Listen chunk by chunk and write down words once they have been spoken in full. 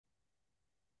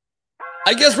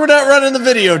I guess we're not running the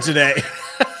video today.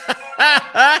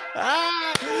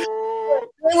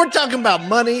 We're talking about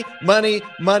money,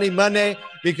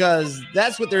 because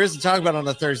that's what there is to talk about on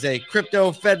a Thursday.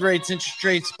 Crypto, Fed rates, interest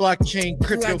rates, blockchain,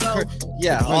 crypto.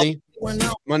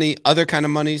 Money, other kind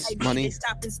of monies.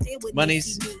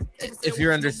 If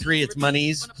you're under 3, it's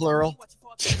monies, plural.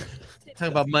 Talking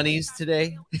about monies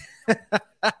today.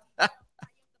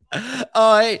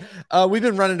 Hey, we've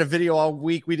been running a video all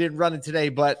week. We didn't run it today,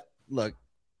 but look,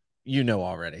 you know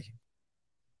already.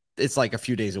 It's like a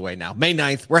few days away now. May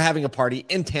 9th, we're having a party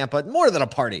in Tampa. More than a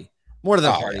party.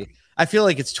 Yeah. I feel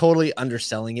like it's totally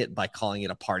underselling it by calling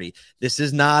it a party. This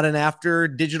is not an after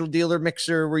digital dealer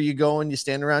mixer where you go and you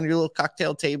stand around your little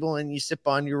cocktail table and you sip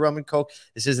on your rum and Coke.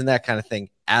 This isn't that kind of thing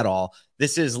at all.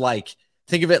 This is like,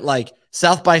 think of it like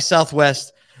South by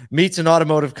Southwest meets an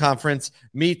automotive conference,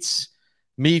 meets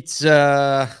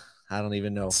I don't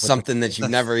even know. Something that you've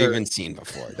never even seen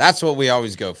before. That's what we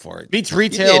always go for. Meets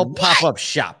retail pop-up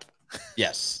shop.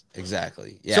 Yes,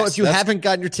 exactly. Yes, so if you haven't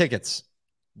gotten your tickets,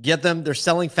 get them. They're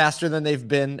selling faster than they've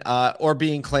been or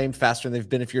being claimed faster than they've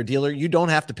been. If you're a dealer, you don't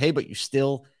have to pay, but you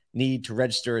still need to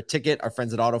register a ticket. Our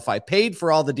friends at AutoFi paid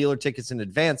for all the dealer tickets in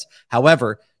advance.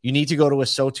 However, you need to go to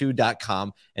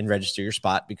asotu.com and register your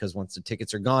spot because once the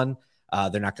tickets are gone,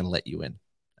 they're not going to let you in.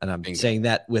 And I'm saying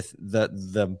that with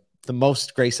the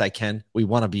most grace I can. We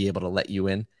want to be able to let you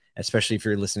in, especially if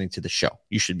you're listening to the show.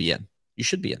 You should be in.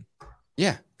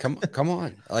 Yeah, come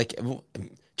on. Like,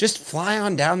 just fly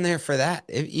on down there for that.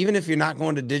 Even if you're not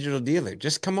going to Digital Dealer,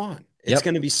 just come on. It's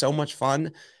going to be so much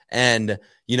fun. And,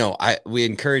 we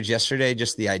encouraged yesterday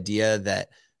just the idea that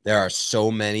there are so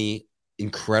many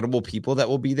incredible people that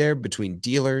will be there between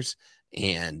dealers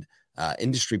and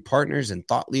industry partners and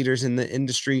thought leaders in the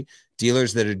industry,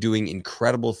 dealers that are doing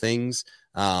incredible things.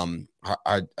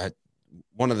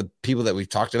 One of the people that we've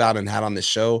talked about and had on this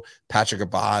show, Patrick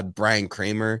Abad, Brian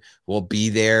Kramer, will be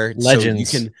there.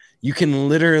 Legends. So you can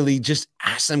literally just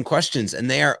ask them questions, and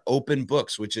they are open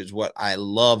books, which is what I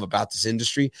love about this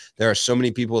industry. There are so many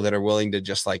people that are willing to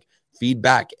just like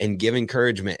feedback and give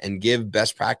encouragement and give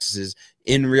best practices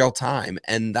in real time.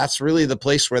 And that's really the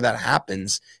place where that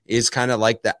happens, is kind of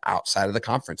like the outside of the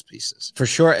conference pieces. For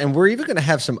sure. And we're even going to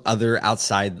have some other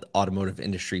outside automotive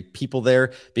industry people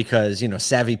there because,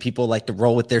 savvy people like to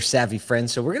roll with their savvy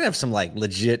friends. So we're going to have some like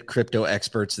legit crypto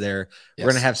experts there. Yes.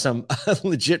 We're going to have some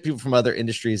legit people from other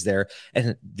industries there.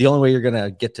 And the only way you're going to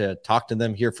get to talk to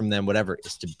them, hear from them, whatever,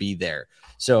 is to be there.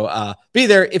 So be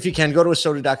there if you can. Go to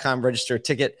asotu.com, register a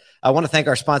ticket. I want to thank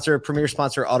our sponsor, premier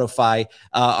sponsor, AutoFi.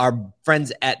 Our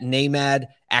friends at NAMAD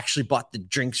actually bought the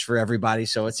drinks for everybody.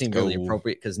 So it seemed really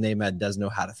appropriate because NAMAD does know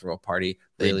how to throw a party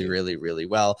really, really, really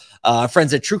well.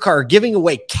 Friends at TrueCar are giving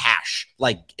away cash.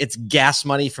 Like it's gas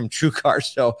money from TrueCar.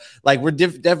 So like we're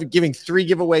giving 3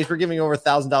 giveaways. We're giving over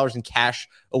 $1,000 in cash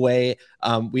away.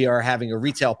 We are having a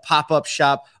retail pop-up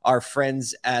shop. Our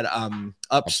friends at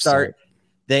Upstart.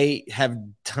 They have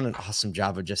done an awesome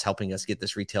job of just helping us get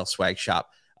this retail swag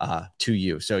shop to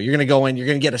you. So you're going to go in, you're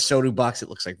going to get a SOTU box. It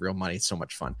looks like real money. It's so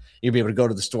much fun. You'll be able to go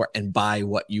to the store and buy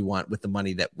what you want with the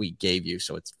money that we gave you.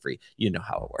 So it's free. You know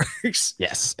how it works.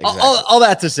 Yes, exactly. All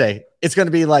that to say, it's going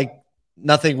to be like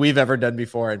nothing we've ever done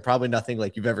before and probably nothing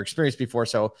like you've ever experienced before.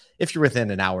 So if you're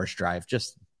within an hour's drive,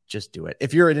 just do it.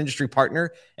 If you're an industry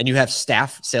partner and you have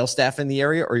sales staff in the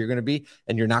area, or you're going to be,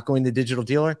 and you're not going to Digital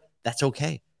Dealer, that's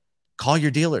okay. Call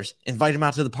your dealers, invite them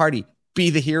out to the party,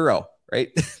 be the hero, right?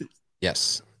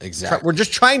 Yes, exactly. We're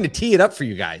just trying to tee it up for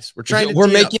you guys. We're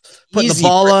making putting the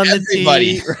ball on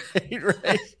everybody. The tee,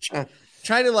 right?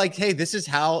 Trying to like, hey, this is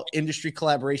how industry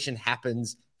collaboration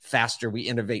happens faster. We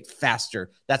innovate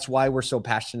faster. That's why we're so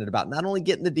passionate about not only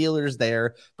getting the dealers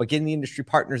there, but getting the industry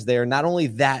partners there. Not only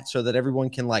that, so that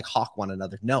everyone can like hawk one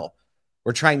another. No,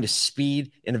 we're trying to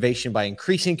speed innovation by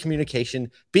increasing communication,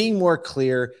 being more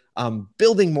clear,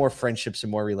 building more friendships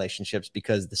and more relationships,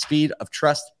 because the speed of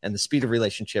trust and the speed of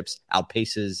relationships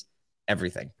outpaces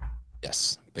everything.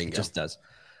 Yes, bingo. It just does.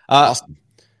 Awesome.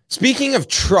 Speaking of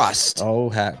trust. Oh,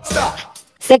 heck. Stop.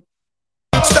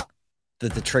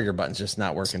 The trigger button's just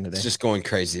not working today. It's just going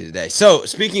crazy today. So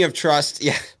speaking of trust,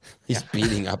 he's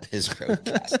beating up his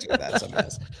roadcaster. That's a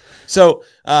mess. So,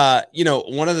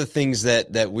 one of the things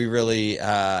that we really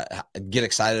get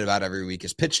excited about every week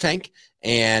is Pitch Tank.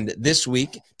 And this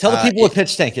week, tell the people what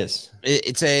Pitch Tank is.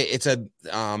 It's a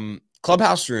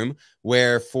clubhouse room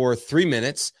where for 3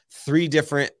 minutes, 3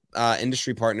 different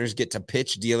industry partners get to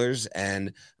pitch dealers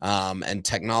and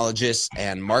technologists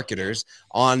and marketers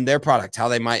on their product, how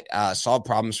they might solve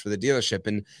problems for the dealership.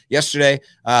 And yesterday,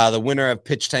 the winner of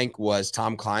Pitch Tank was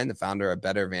Tom Klein, the founder of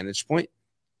Better Vantage Point.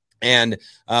 And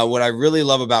what I really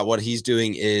love about what he's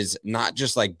doing is not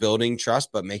just like building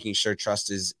trust, but making sure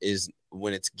trust is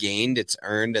when it's gained, it's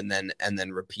earned and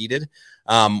then repeated.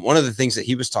 One of the things that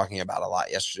he was talking about a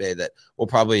lot yesterday that we'll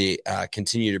probably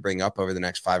continue to bring up over the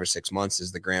next 5 or 6 months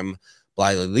is the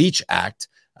Gramm-Leach Act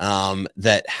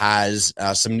that has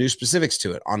some new specifics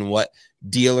to it on what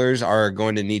dealers are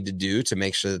going to need to do to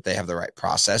make sure that they have the right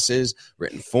processes,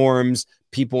 written forms,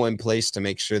 people in place to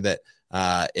make sure that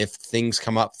if things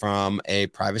come up from a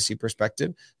privacy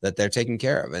perspective, that they're taken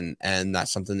care of. And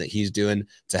that's something that he's doing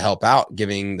to help out,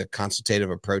 giving the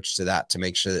consultative approach to that to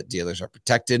make sure that dealers are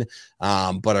protected,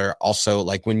 but are also,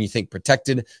 like, when you think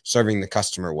protected, serving the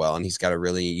customer well. And he's got a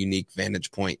really unique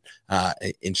vantage point.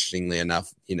 Interestingly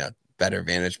enough, better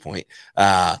vantage point.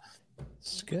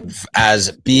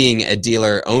 As being a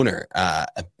dealer owner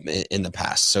in the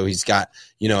past. So he's got,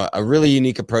 a really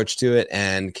unique approach to it.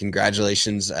 And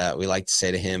congratulations, we like to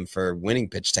say to him, for winning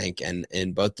Pitch Tank and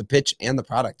in both the pitch and the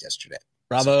product yesterday.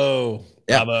 Bravo. So,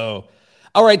 yeah. Bravo.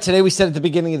 All right. Today we said at the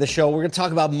beginning of the show, we're going to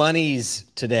talk about monies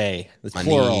today. It's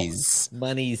plural.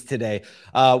 Monies today.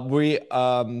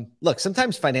 Look,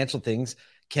 sometimes financial things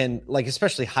can, like,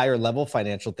 especially higher level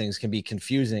financial things, can be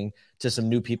confusing to some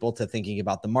new people to thinking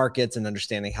about the markets and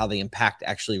understanding how they impact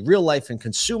actually real life and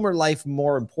consumer life,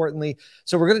 more importantly.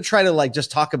 So we're going to try to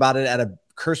just talk about it at a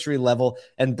cursory level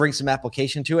and bring some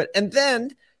application to it. And then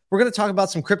we're going to talk about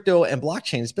some crypto and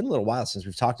blockchain. It's been a little while since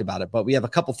we've talked about it, but we have a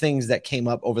couple things that came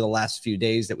up over the last few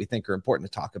days that we think are important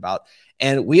to talk about.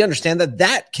 And we understand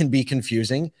that can be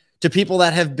confusing to people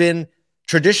that have been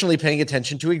traditionally paying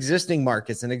attention to existing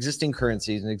markets and existing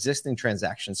currencies and existing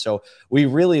transactions. So we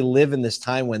really live in this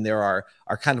time when there are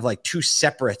kind of like two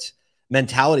separate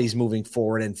mentalities moving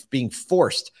forward and being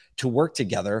forced to work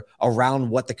together around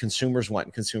what the consumers want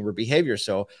and consumer behavior.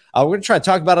 So we're going to try to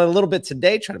talk about it a little bit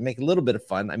today, try to make a little bit of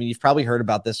fun. I mean, you've probably heard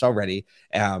about this already.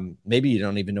 Maybe you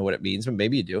don't even know what it means, but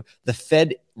maybe you do. The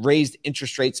Fed raised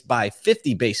interest rates by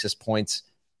 50 basis points,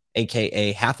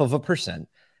 AKA 0.5%,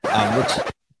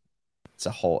 which...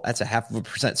 That's a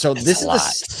 0.5%. So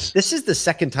this is the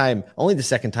second time, only the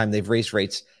second time they've raised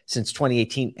rates since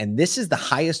 2018. And this is the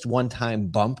highest one-time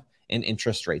bump in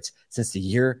interest rates since the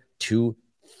year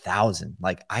 2000.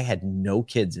 Like, I had no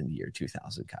kids in the year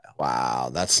 2000, Kyle.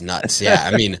 Wow. That's nuts. Yeah.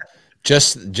 I mean,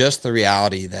 just the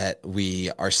reality that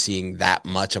we are seeing that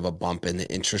much of a bump in the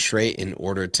interest rate in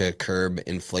order to curb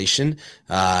inflation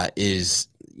is,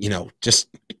 just,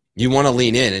 you want to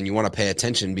lean in and you want to pay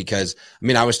attention because, I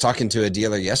mean, I was talking to a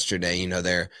dealer yesterday,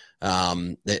 their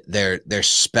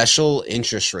special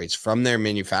interest rates from their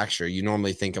manufacturer. You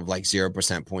normally think of like 0%,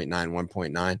 0.9,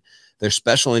 1.9. Their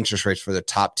special interest rates for their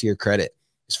top tier credit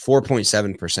is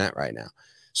 4.7% right now.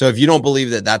 So if you don't believe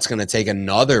that that's going to take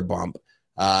another bump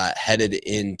headed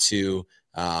into,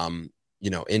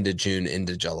 into June,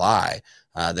 into July,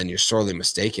 then you're sorely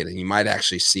mistaken. And you might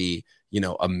actually see,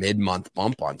 a mid-month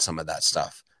bump on some of that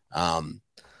stuff.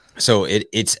 So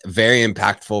it's very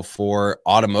impactful for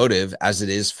automotive as it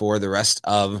is for the rest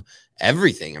of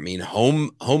everything. I mean,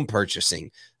 home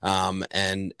purchasing,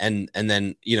 and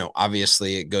then,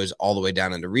 obviously it goes all the way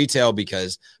down into retail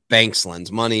because banks lends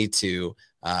money to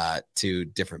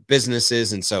different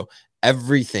businesses. And so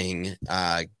everything,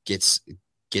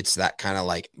 gets that kind of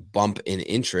like bump in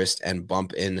interest and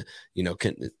bump in,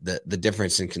 the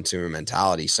difference in consumer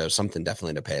mentality. So something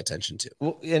definitely to pay attention to.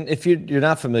 Well, and if you're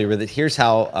not familiar with it, here's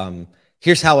how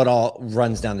it all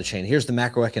runs down the chain. Here's the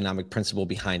macroeconomic principle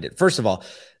behind it. First of all,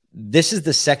 this is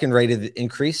the second rate of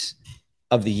increase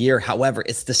of the year. However,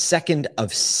 it's the second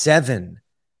of 7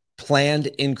 planned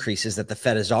increases that the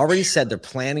Fed has already said they're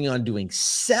planning on doing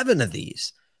 7 of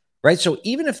these, right? So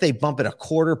even if they bump it a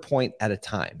quarter point at a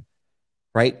time,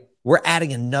 right, we're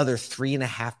adding another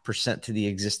 3.5% to the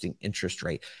existing interest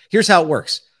rate. Here's how it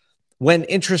works. When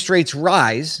interest rates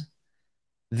rise,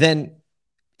 then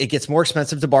it gets more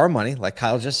expensive to borrow money, like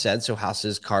Kyle just said. So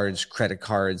houses, cards, credit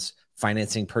cards,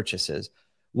 financing purchases,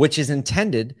 which is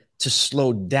intended to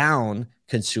slow down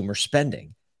consumer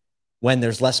spending. When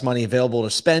there's less money available to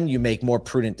spend, you make more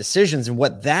prudent decisions. And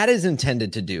what that is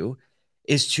intended to do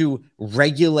is to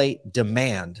regulate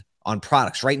demand on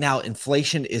products. Right now,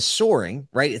 inflation is soaring,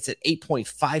 right? It's at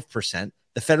 8.5%.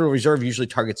 The Federal Reserve usually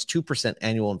targets 2%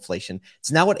 annual inflation.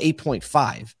 It's now at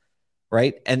 8.5,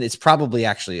 right? And it's probably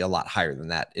actually a lot higher than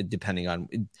that, depending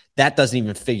on, that doesn't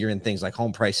even figure in things like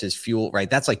home prices, fuel, right?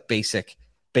 That's like basic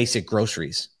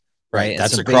groceries, right?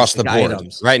 That's across the board.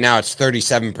 Items. Right now it's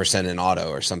 37% in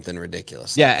auto or something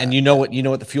ridiculous. Yeah. Like and you know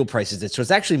what the fuel prices is. So it's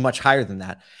actually much higher than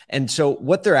that. And so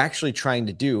what they're actually trying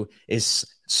to do is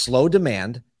slow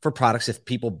demand for products. If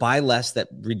people buy less, that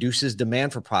reduces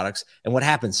demand for products. And what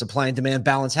happens? Supply and demand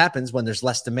balance happens. When there's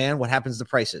less demand, what happens to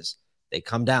prices? They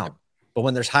come down. But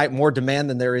when there's more demand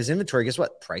than there is inventory, guess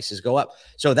what? Prices go up.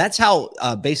 So that's how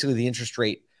basically the interest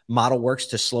rate model works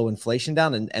to slow inflation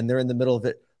down. And they're in the middle of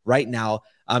it right now.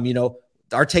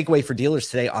 Our takeaway for dealers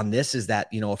today on this is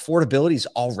that, affordability is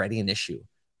already an issue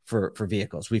for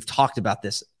vehicles. We've talked about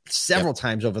this several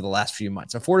times over the last few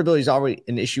months. Affordability is already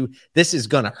an issue. This is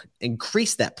going to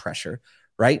increase that pressure,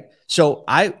 right? So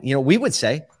we would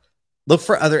say, look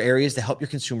for other areas to help your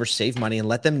consumers save money and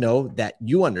let them know that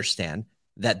you understand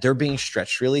that they're being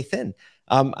stretched really thin.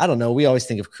 I don't know. We always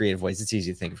think of creative ways. It's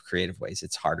easy to think of creative ways.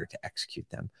 It's harder to execute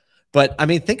them. But I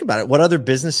mean, think about it. What other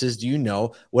businesses do you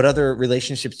know? What other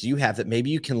relationships do you have that maybe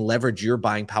you can leverage your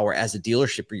buying power as a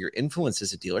dealership or your influence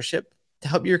as a dealership to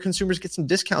help your consumers get some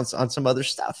discounts on some other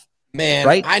stuff? Man,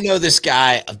 right? I know this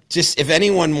guy. Just if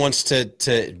anyone wants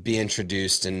to be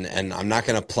introduced, and I'm not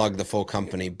going to plug the full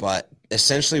company, but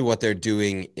essentially what they're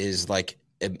doing is like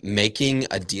making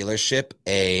a dealership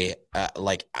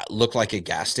look like a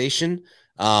gas station.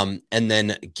 And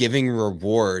then giving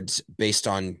rewards based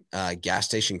on gas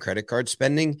station credit card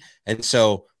spending. And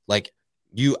so like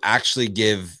you actually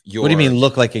give your— What do you mean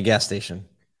look like a gas station?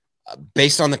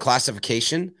 Based on the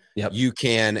classification, you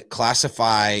can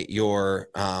classify your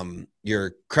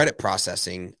credit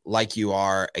processing like you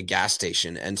are a gas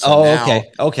station. And so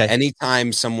okay.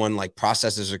 Anytime someone like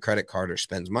processes a credit card or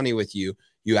spends money with you,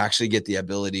 you actually get the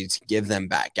ability to give them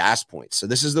back gas points. So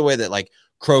this is the way that like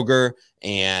Kroger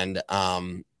and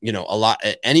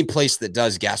any place that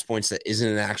does gas points that isn't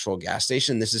an actual gas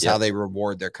station, this is how they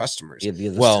reward their customers.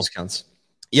 Discounts.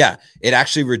 Yeah, it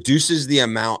actually reduces the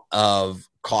amount of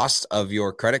cost of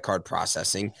your credit card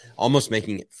processing, almost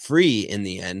making it free in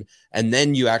the end. And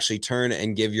then you actually turn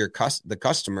and give the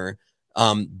customer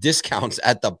discounts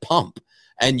at the pump,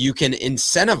 and you can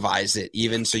incentivize it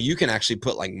even, so you can actually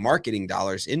put like marketing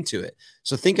dollars into it.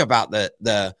 So think about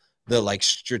the like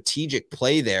strategic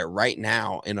play there right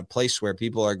now in a place where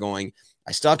people are going,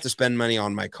 I still have to spend money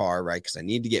on my car, right? Because I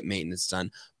need to get maintenance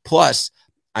done. Plus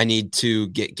I need to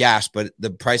get gas, but the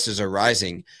prices are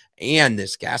rising and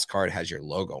this gas card has your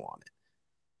logo on it.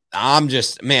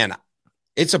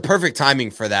 It's a perfect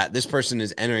timing for that. This person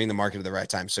is entering the market at the right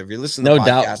time. So if you're listening to the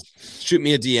podcast, shoot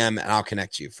me a DM and I'll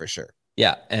connect you for sure.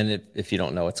 Yeah. And if you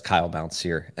don't know, it's Kyle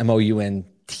Mountsier, Mountsier.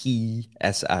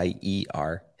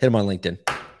 Hit him on LinkedIn.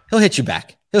 He'll hit you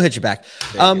back.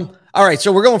 All right.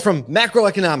 So we're going from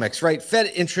macroeconomics, right? Fed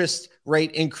interest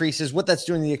rate increases, what that's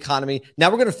doing to the economy. Now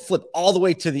we're going to flip all the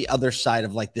way to the other side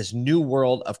of like this new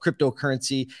world of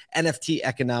cryptocurrency, NFT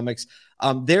economics.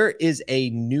 There is a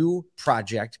new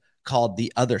project called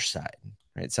The Other Side.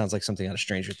 Right? It sounds like something out of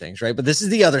Stranger Things, right? But this is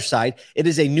The Other Side. It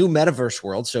is a new metaverse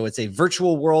world. So it's a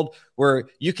virtual world where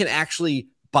you can actually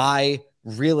buy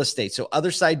real estate. So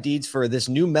Other Side deeds for this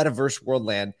new metaverse world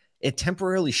land. It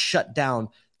temporarily shut down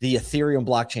the Ethereum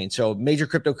blockchain. So major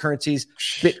cryptocurrencies,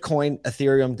 Bitcoin,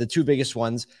 Ethereum, the two biggest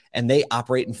ones, and they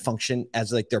operate and function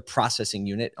as like their processing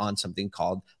unit on something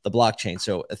called the blockchain.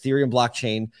 So Ethereum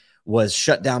blockchain was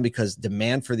shut down because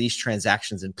demand for these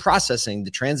transactions and processing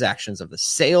the transactions of the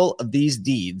sale of these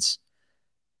deeds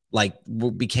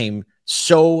became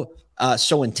so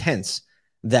intense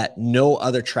that no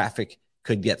other traffic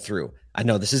could get through. I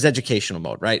know this is educational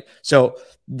mode, right? So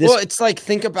it's like,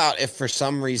 think about if for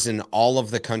some reason all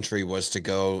of the country was to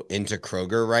go into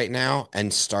Kroger right now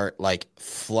and start like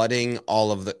flooding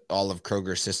all of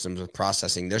Kroger systems with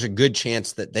processing. There's a good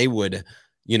chance that they would,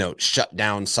 shut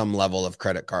down some level of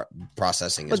credit card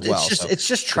processing as well. It's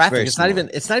just traffic. It's not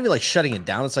even like shutting it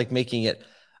down. It's like making it.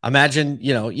 Imagine,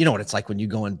 you know what it's like when you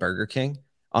go in Burger King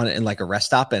in like a rest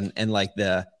stop and like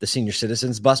the senior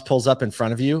citizens bus pulls up in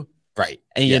front of you. Right.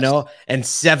 And, and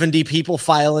 70 people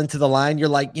file into the line. You're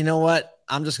like, you know what?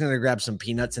 I'm just going to grab some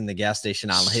peanuts in the gas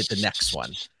station. I'll hit the next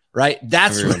one. Right.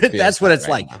 That's what it's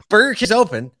like. Now. Burger King's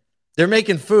open. They're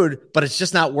making food, but it's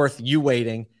just not worth you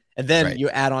waiting. And then you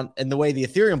add on, and the way the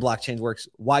Ethereum blockchain works,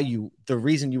 the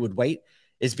reason you would wait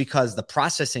is because the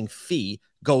processing fee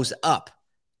goes up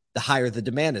the higher the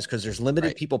demand is, because there's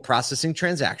limited people processing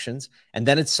transactions, and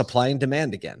then it's supply and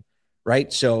demand again.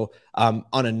 Right. So on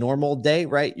a normal day,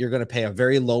 right, you're going to pay a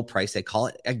very low price. They call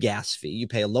it a gas fee. You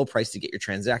pay a low price to get your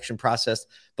transaction processed.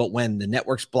 But when the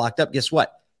network's blocked up, guess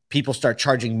what? People start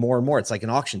charging more and more. It's like an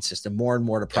auction system, more and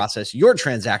more to process your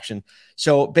transaction.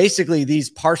 So basically, these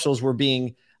parcels were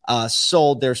being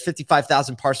sold. There's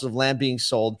 55,000 parcels of land being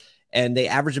sold, and they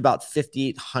average about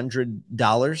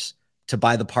 $5,800 to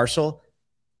buy the parcel.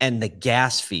 And the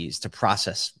gas fees to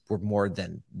process were more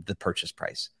than the purchase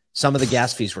price. Some of the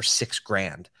gas fees were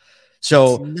 $6,000.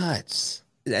 So that's nuts.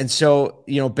 And so,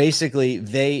 basically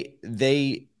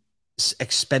they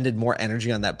expended more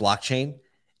energy on that blockchain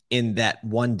in that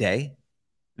one day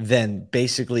than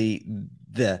basically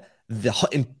the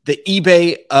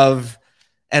eBay of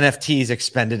NFTs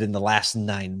expended in the last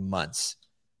 9 months.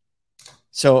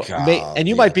 So, and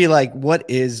you might be like, what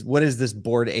is this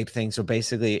Bored Ape thing? So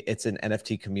basically it's an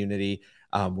NFT community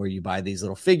where you buy these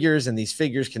little figures, and these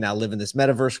figures can now live in this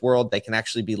metaverse world. They can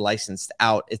actually be licensed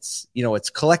out. It's,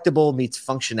 it's collectible meets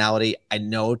functionality. I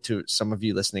know to some of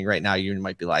you listening right now, you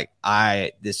might be like,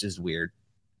 this is weird.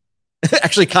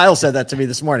 Actually, Kyle said that to me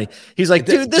this morning. He's like,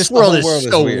 dude, this world is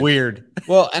so weird.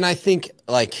 Well, and I think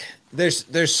like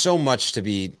there's so much to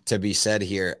be said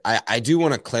here. I do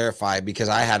want to clarify, because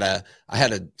I had a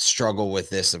struggle with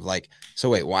this of like, so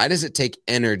wait, why does it take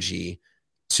energy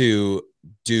to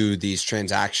do these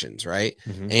transactions, right?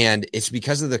 Mm-hmm. And it's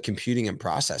because of the computing and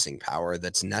processing power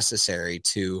that's necessary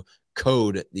to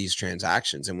code these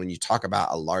transactions. And when you talk about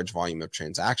a large volume of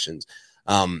transactions,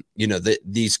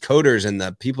 these coders and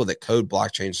the people that code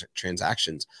blockchain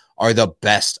transactions are the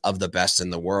best of the best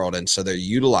in the world. And so they're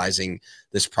utilizing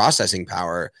this processing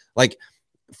power. Like,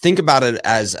 think about it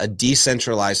as a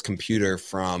decentralized computer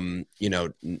from,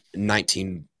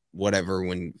 19 whatever,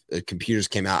 when computers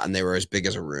came out and they were as big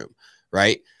as a room,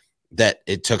 right? That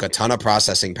it took a ton of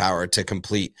processing power to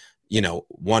complete,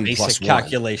 1 basic plus 1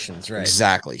 calculations, right?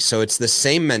 Exactly. So it's the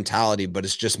same mentality, but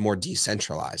it's just more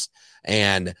decentralized,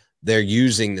 and they're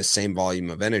using the same volume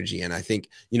of energy. And I think,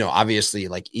 obviously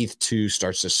like ETH2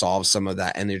 starts to solve some of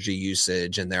that energy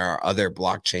usage, and there are other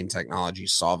blockchain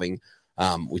technologies solving.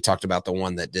 We talked about the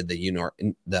one that did the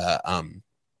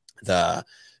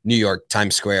New York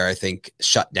Times Square, I think,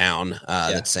 shut down.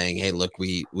 That's saying, hey, look,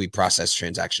 we process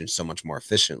transactions so much more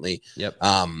efficiently. Yep.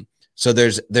 So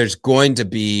there's going to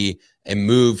be a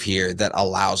move here that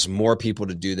allows more people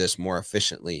to do this more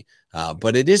efficiently.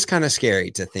 But it is kind of scary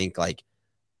to think like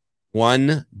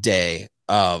one day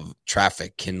of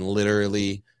traffic can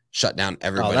literally shut down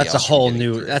everybody. That's a whole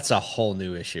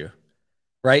new issue,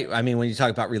 right? I mean, when you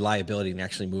talk about reliability and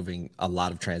actually moving a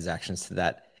lot of transactions to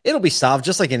that, it'll be solved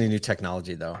just like any new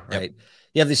technology, though, right? Yep.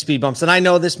 You have these speed bumps, and I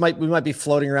know we might be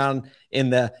floating around in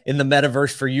the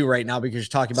metaverse for you right now because you're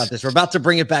talking about this. We're about to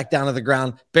bring it back down to the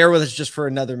ground. Bear with us just for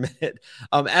another minute.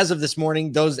 As of this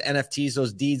morning, those NFTs,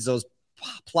 those deeds, those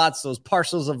plots, those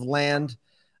parcels of land,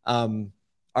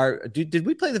 did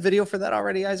we play the video for that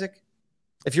already, Isaac?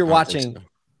 If you're watching.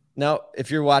 No, if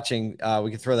you're watching,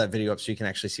 we can throw that video up so you can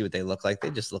actually see what they look like. They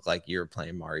just look like you're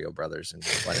playing Mario Brothers and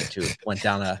went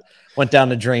down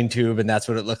a drain tube, and that's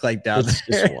what it looked like down there.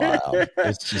 Just wild.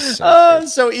 It's just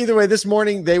so either way, this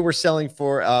morning they were selling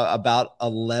for about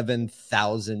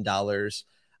 $11,000.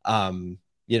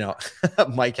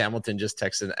 Mike Hamilton just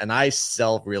texted, and I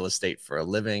sell real estate for a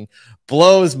living.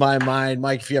 Blows my mind,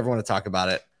 Mike. If you ever want to talk about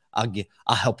it, I'll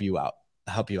help you out.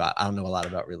 I don't know a lot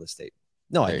about real estate.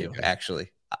 No, I do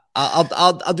actually.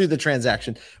 I'll do the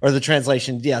transaction or the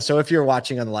translation. Yeah. So if you're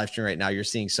watching on the live stream right now, you're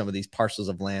seeing some of these parcels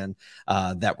of land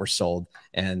that were sold,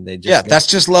 and they just that's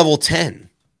just level 10.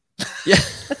 Yeah.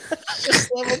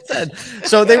 Just level 10.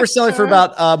 So they were selling for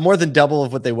about more than double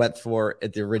of what they went for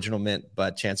at the original mint,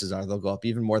 but chances are they'll go up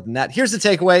even more than that. Here's the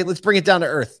takeaway. Let's bring it down to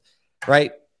earth,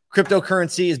 right?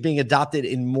 Cryptocurrency is being adopted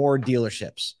in more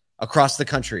dealerships across the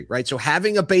country, right? So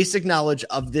having a basic knowledge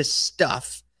of this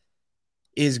stuff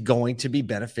is going to be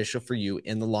beneficial for you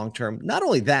in the long term. Not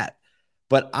only that,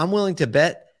 but I'm willing to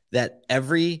bet that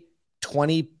every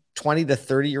 20 to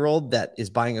 30-year-old that is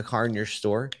buying a car in your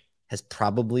store has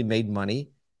probably made money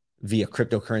via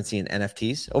cryptocurrency and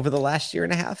NFTs over the last year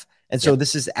and a half. And so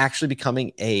this is actually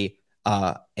becoming a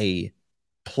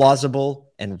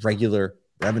plausible and regular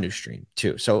revenue stream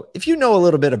too. So if you know a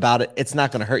little bit about it, it's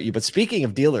not going to hurt you. But speaking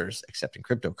of dealers accepting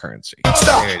cryptocurrency,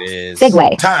 there it is.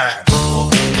 Segue time.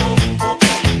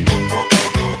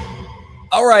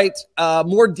 All right.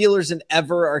 More dealers than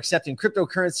ever are accepting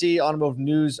cryptocurrency. Automotive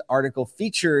News article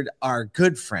featured our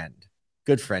good friend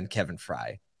Kevin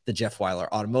Fry, the Jeff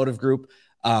Weiler Automotive Group,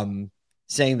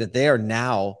 saying that they are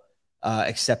now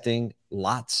accepting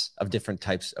lots of different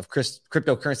types of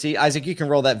cryptocurrency. Isaac, you can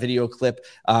roll that video clip.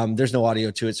 There's no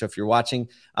audio to it, so if you're watching,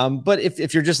 but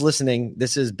if you're just listening,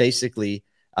 this is basically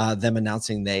them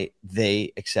announcing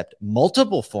they accept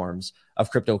multiple forms of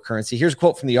cryptocurrency. Here's a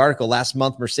quote from the article. Last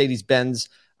month, Mercedes-Benz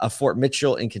of Fort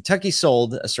Mitchell in Kentucky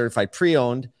sold a certified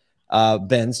pre-owned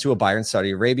Benz to a buyer in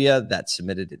Saudi Arabia that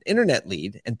submitted an internet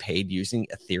lead and paid using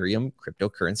Ethereum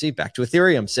cryptocurrency back to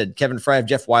Ethereum, said Kevin Fry of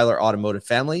Jeff Weiler Automotive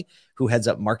Family, who heads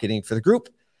up marketing for the group.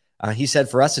 He said,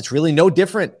 for us, it's really no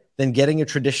different than getting a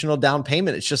traditional down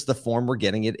payment. It's just the form we're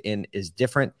getting it in is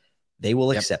different. They will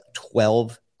accept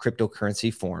 12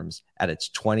 cryptocurrency forms at its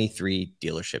 23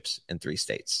 dealerships in 3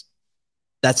 states.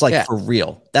 That's like for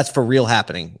real. That's for real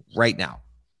happening right now.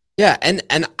 Yeah, and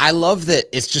I love that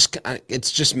it's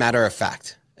just matter of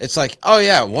fact. It's like, oh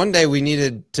yeah, one day we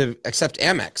needed to accept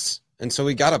Amex, and so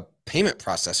we got a payment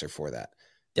processor for that.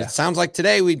 Yeah. It sounds like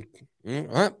today we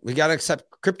got to accept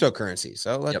cryptocurrency,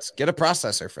 so let's get a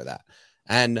processor for that.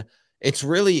 And it's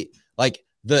really like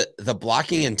the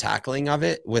blocking and tackling of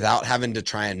it without having to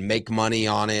try and make money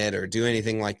on it or do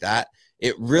anything like that.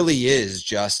 It really is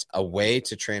just a way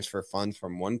to transfer funds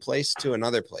from one place to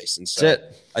another place. And so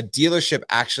a dealership,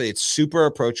 actually, it's super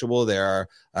approachable. There are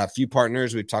a few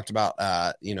partners we've talked about,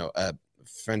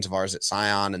 friends of ours at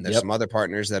Scion, and there's some other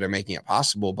partners that are making it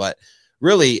possible. But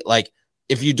really, like,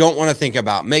 if you don't want to think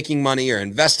about making money or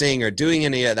investing or doing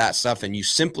any of that stuff, and you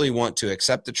simply want to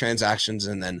accept the transactions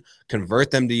and then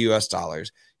convert them to US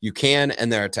dollars, you can.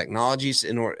 And there are technologies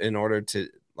in order to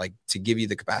give you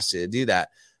the capacity to do that.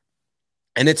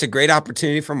 And it's a great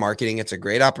opportunity for marketing. It's a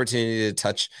great opportunity to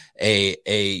touch a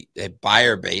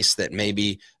buyer base that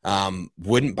maybe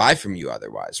wouldn't buy from you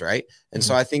otherwise, right? And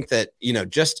so I think that,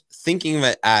 just thinking of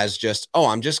it as just,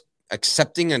 I'm just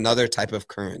accepting another type of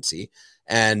currency,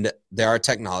 and there are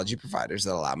technology providers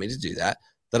that allow me to do that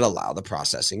allow the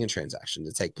processing and transaction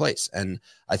to take place. And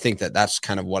I think that that's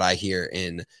kind of what I hear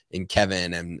in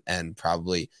Kevin and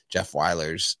probably Jeff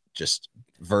Weiler's just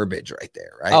verbiage right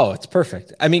there, right? Oh, it's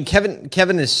perfect. I mean,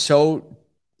 Kevin is so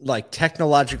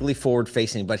technologically forward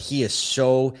facing, but he is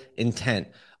so intent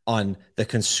on the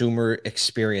consumer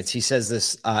experience. He says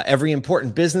this, every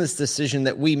important business decision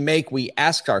that we make, we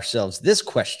ask ourselves this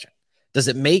question: does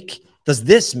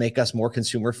this make us more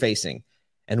consumer facing?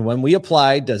 And when we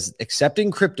apply, does accepting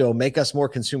crypto make us more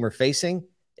consumer facing?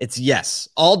 It's yes,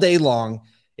 all day long.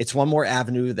 It's one more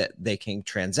avenue that they can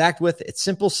transact with. It's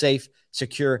simple, safe,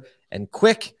 secure, and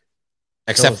quick.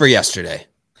 Except for yesterday.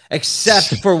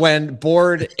 Except for when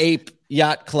Bored Ape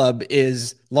Yacht Club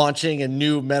is launching a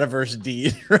new metaverse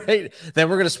deed, right? Then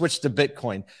we're going to switch to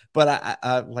Bitcoin. But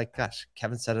gosh,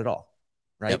 Kevin said it all,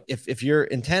 right? Yep. If you're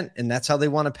intent and that's how they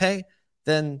want to pay,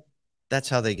 then that's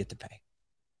how they get to pay.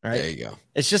 Right? There you go.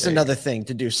 It's just another thing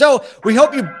to do. So we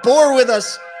hope you bore with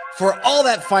us for all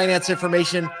that finance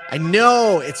information. I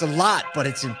know it's a lot, but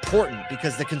it's important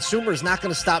because the consumer is not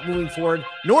going to stop moving forward,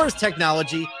 nor is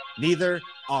technology. Neither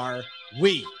are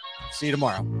we. See you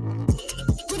tomorrow.